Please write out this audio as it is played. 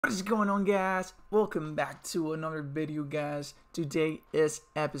What is going on, guys? Welcome back to another video, guys. Today is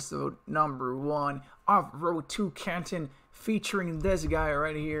episode number 1 of Road to Canton, featuring this guy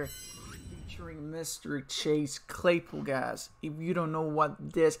right here, featuring Mr. Chase Claypool, guys. If you don't know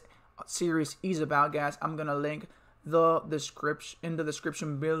what this series is about, guys, I'm gonna link the description in the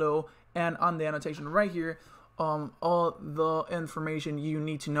description below and on the annotation right here. All the information you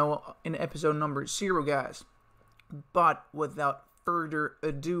need to know in episode number 0, guys. But without further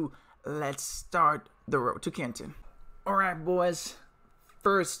ado, let's start the Road to Canton. Alright, boys,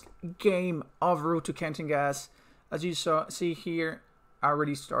 first game of Road to Canton, guys. As you see here, I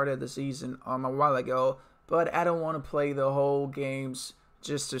already started the season a while ago, but I don't want to play the whole games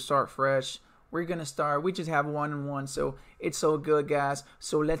just to start fresh. We're gonna start, we just have 1-1, so it's so good, guys.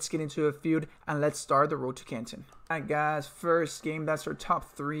 So let's get into a feud and let's start the Road to Canton. Alright, guys, first game, that's our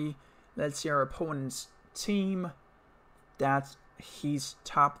top 3. Let's see our opponent's team. That's his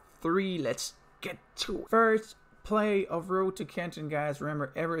top 3. Let's get to it. First play of Road to Canton, guys.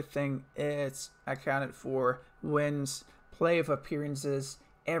 Remember, everything is accounted for. Wins, play of appearances,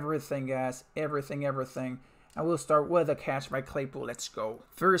 everything, guys. Everything. I will start with a catch by Claypool. Let's go.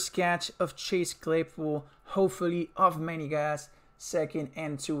 First catch of Chase Claypool. Hopefully of many, guys. Second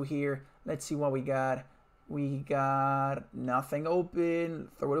and 2 here. Let's see what we got. We got nothing open.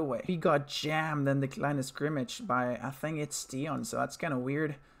 Throw it away. We got jammed in the line of scrimmage by, I think it's Dion, so that's kind of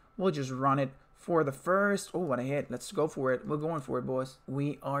weird. We'll just run it for the first. Oh, what a hit. Let's go for it. We're going for it, boys.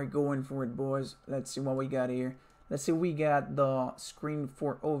 We are going for it, boys. Let's see what we got here. Let's see if we got the screen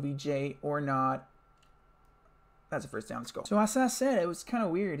for OVJ or not. That's the first down. Let's go. So as I said, it was kind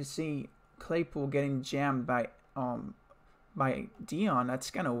of weird to see Claypool getting jammed by Dion.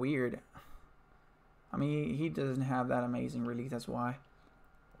 That's kind of weird. I mean, he doesn't have that amazing release, that's why.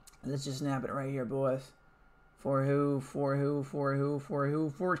 Let's just snap it right here, boys. For who?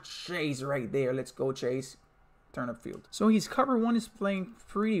 For Chase right there. Let's go, Chase. Turn up field. So his cover 1 is playing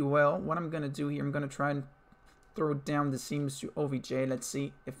pretty well. What I'm going to do here, I'm going to try and throw down the seams to OVJ. Let's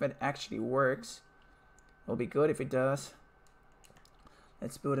see if it actually works. It'll be good if it does.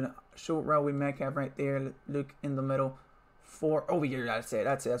 Let's build a short route with Metcalf right there. Look in the middle. Over here, that's it.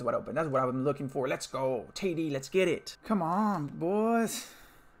 That's what open. That's what I've been looking for. Let's go. TD, let's get it. Come on, boys.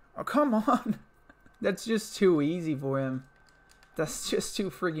 Oh, come on. That's just too easy for him. That's just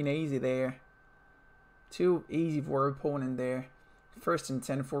too freaking easy there. Too easy for our opponent there. First and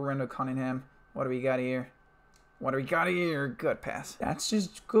 10 for Randall Cunningham. What do we got here? Good pass. That's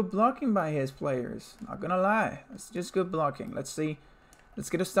just good blocking by his players. Not gonna lie. It's just good blocking. Let's see. Let's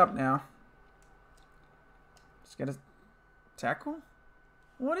get a stop now. Let's get a tackle?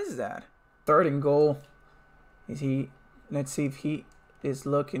 What is that? 3rd and goal. Is he? Let's see if he is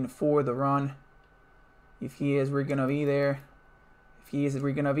looking for the run. If he is, we're gonna be there. If he is,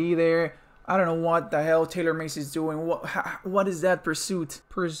 we're gonna be there. I don't know what the hell Taylor Mace is doing. What is that pursuit?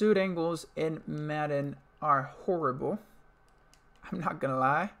 Pursuit angles in Madden are horrible. I'm not gonna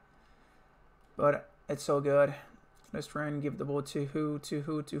lie, but it's so good. Let's try and give the ball to who? To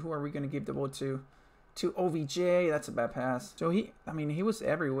who are we gonna give the ball to? To OVJ. That's a bad pass. So he was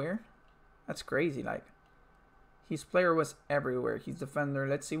everywhere. That's crazy. Like, his player was everywhere. He's defender.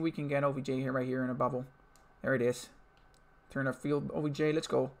 Let's see if we can get OVJ here, right here in a bubble. There it is. Turn our field. OVJ, let's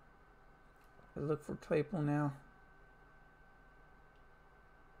go. Let's look for Claypool now.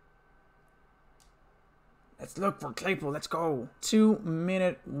 Let's look for Claypool. Let's go.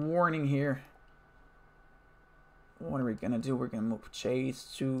 2-minute warning here. What are we going to do? We're going to move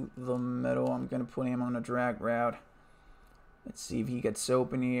Chase to the middle. I'm going to put him on a drag route. Let's see if he gets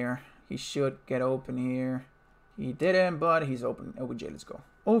open here. He should get open here. He didn't, but he's open. OBJ, let's go.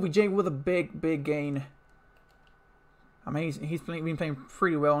 OBJ with a big gain. I mean, he's been playing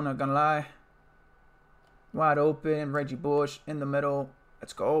pretty well, not going to lie. Wide open. Reggie Bush in the middle.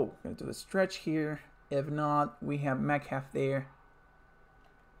 Let's go. Going to do a stretch here. If not, we have Metcalf there.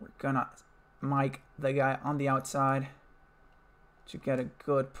 We're going to Mike, the guy on the outside, to get a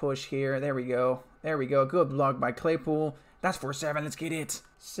good push here. There we go. Good block by Claypool. That's 4-7. Let's get it.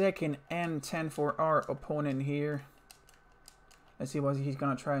 2nd and 10 for our opponent here. Let's see what he's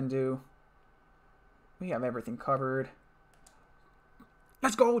going to try and do. We have everything covered.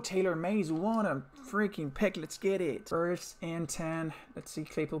 Let's go, Taylor Mays. What a freaking pick. Let's get it. 1st and 10. Let's see,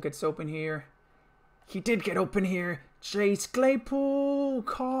 Claypool gets open here. He did get open here. Chase Claypool,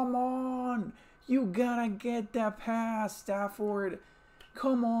 come on. You gotta get that pass, Stafford.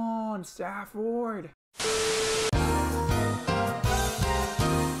 Come on, Stafford.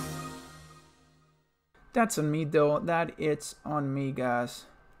 That's on me, though. That it's on me, guys.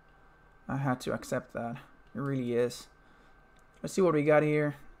 I had to accept that. It really is. Let's see what we got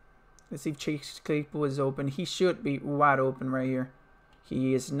here. Let's see if Chase Claypool is open. He should be wide open right here.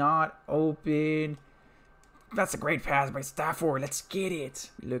 He is not open. That's a great pass by Stafford. Let's get it.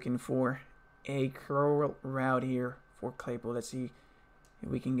 Looking for a curl route here for Claypool. Let's see if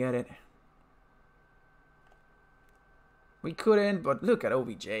we can get it. We couldn't, but look at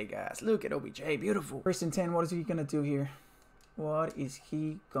OBJ, guys. Look at OBJ. Beautiful. 1st and 10. What is he going to do here? What is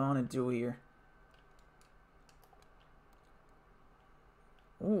he going to do here?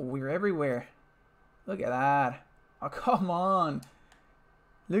 Oh, we're everywhere. Look at that. Oh, come on.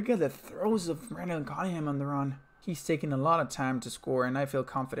 Look at the throws of Brandon Cunningham on the run. He's taking a lot of time to score, and I feel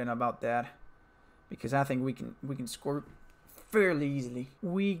confident about that. Because I think we can score fairly easily.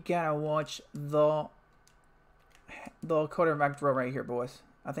 We gotta watch the quarterback draw right here, boys.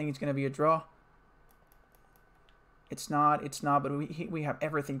 I think it's gonna be a draw. It's not, but we have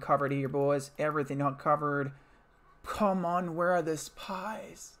everything covered here, boys. Everything not covered. Come on, where are the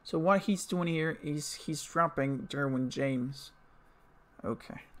spies? So what he's doing here is he's dropping Derwin James.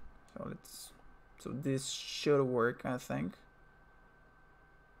 Okay. So this should work, I think.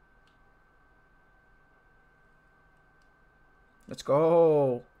 Let's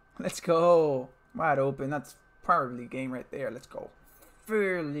go. Let's go. Wide open. That's probably game right there. Let's go.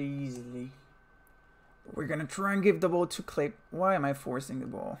 Fairly easily. We're going to try and give the ball to Claypool. Why am I forcing the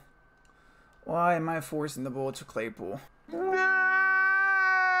ball? Why am I forcing the ball to Claypool? That's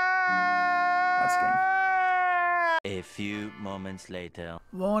game. A few moments later.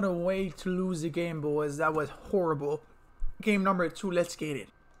 What a way to lose the game, boys. That was horrible. Game number 2. Let's get it.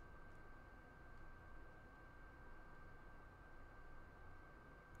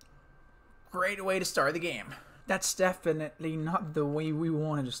 Great way to start the game. That's definitely not the way we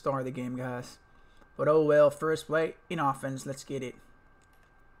wanted to start the game, guys. But oh well, first play in offense. Let's get it.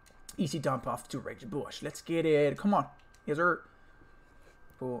 Easy dump off to Reggie Bush. Let's get it. Come on. Yes, sir.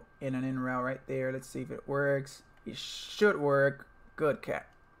 Pull in and in route right there. Let's see if it works. It should work. Good cat.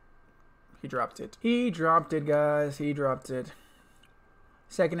 He dropped it. He dropped it, guys. He dropped it.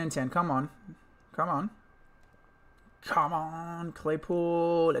 2nd and 10. Come on. Come on. Come on,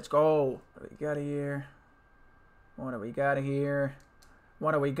 Claypool. Let's go. What do we got here? What do we got here?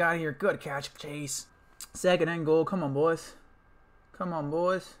 What do we got here? Good catch, Chase. 2nd and goal. Come on, boys. Come on,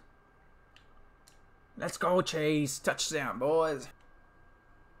 boys. Let's go, Chase. Touchdown, boys.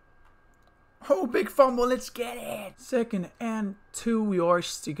 Oh, big fumble. Let's get it. 2nd and 2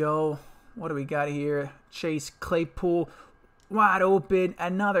 yards to go. What do we got here? Chase Claypool. Wide open.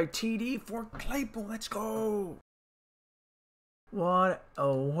 Another TD for Claypool. Let's go. What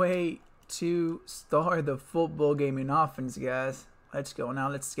a way to start the football game in offense, guys. Let's go. Now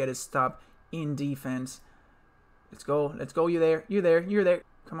let's get a stop in defense. Let's go. Let's go. You're there. You're there. You're there.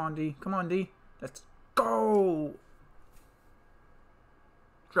 Come on, D. Come on, D. Let's go.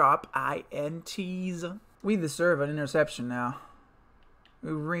 Drop INTs. We deserve an interception now.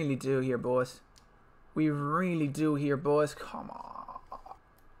 We really do here, boys. We really do here, boys. Come on.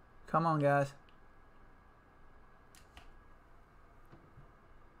 Come on, guys.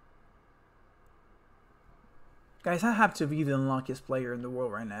 Guys, I have to be the unluckiest player in the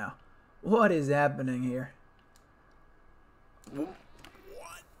world right now. What is happening here? What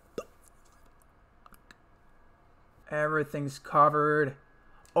the? Everything's covered.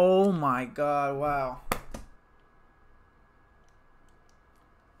 Oh my god, wow.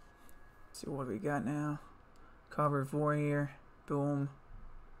 Let's see what we got now. Cover 4 here. Boom.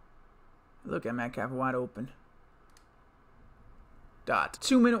 Look at Metcalf wide open. Dot.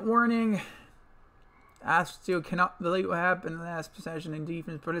 2-minute warning. I still cannot believe what happened in the last possession in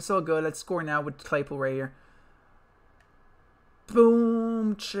defense, but it's all good. Let's score now with Claypool right here.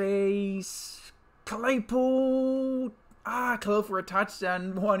 Boom, Chase. Claypool. Close for a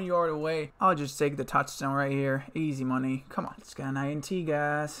touchdown, 1 yard away. I'll just take the touchdown right here. Easy money. Come on. Let's get an INT,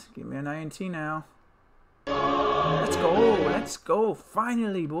 guys. Give me an INT now. Let's go. Let's go.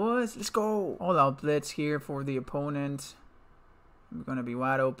 Finally, boys. Let's go. All out blitz here for the opponent. We're going to be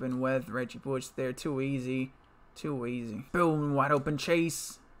wide open with Reggie Bush there. Too easy. Too easy. Boom. Wide open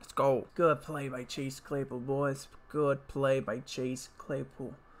Chase. Let's go. Good play by Chase Claypool, boys. Good play by Chase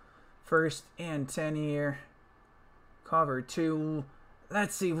Claypool. 1st and 10 here. Cover 2.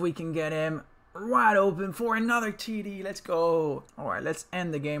 Let's see if we can get him wide open for another TD. Let's go. All right, let's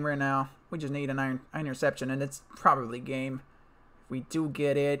end the game right now. We just need an interception, and it's probably game. If we do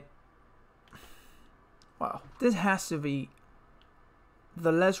get it. Wow. This has to be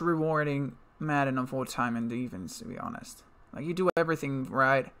the less rewarding Madden of all time in defense, to be honest. Like, you do everything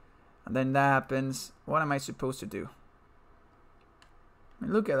right, and then that happens. What am I supposed to do? I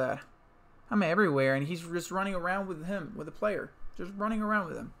mean, look at that. I'm everywhere, and he's just running around with him, with the player. Just running around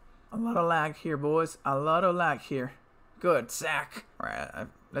with him. A lot of lag here, boys. A lot of lag here. Good, sack. Alright,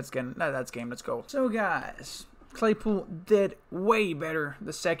 let's get that's game. Let's go. So, guys, Claypool did way better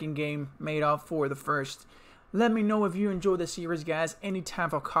the second game, made up for the first. Let me know if you enjoy the series, guys. Any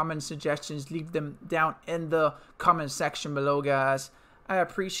type of comment suggestions, leave them down in the comment section below, guys. I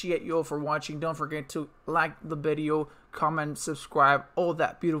appreciate you all for watching. Don't forget to like the video, comment, subscribe, all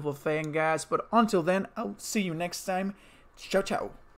that beautiful thing, guys. But until then, I'll see you next time. Ciao, ciao.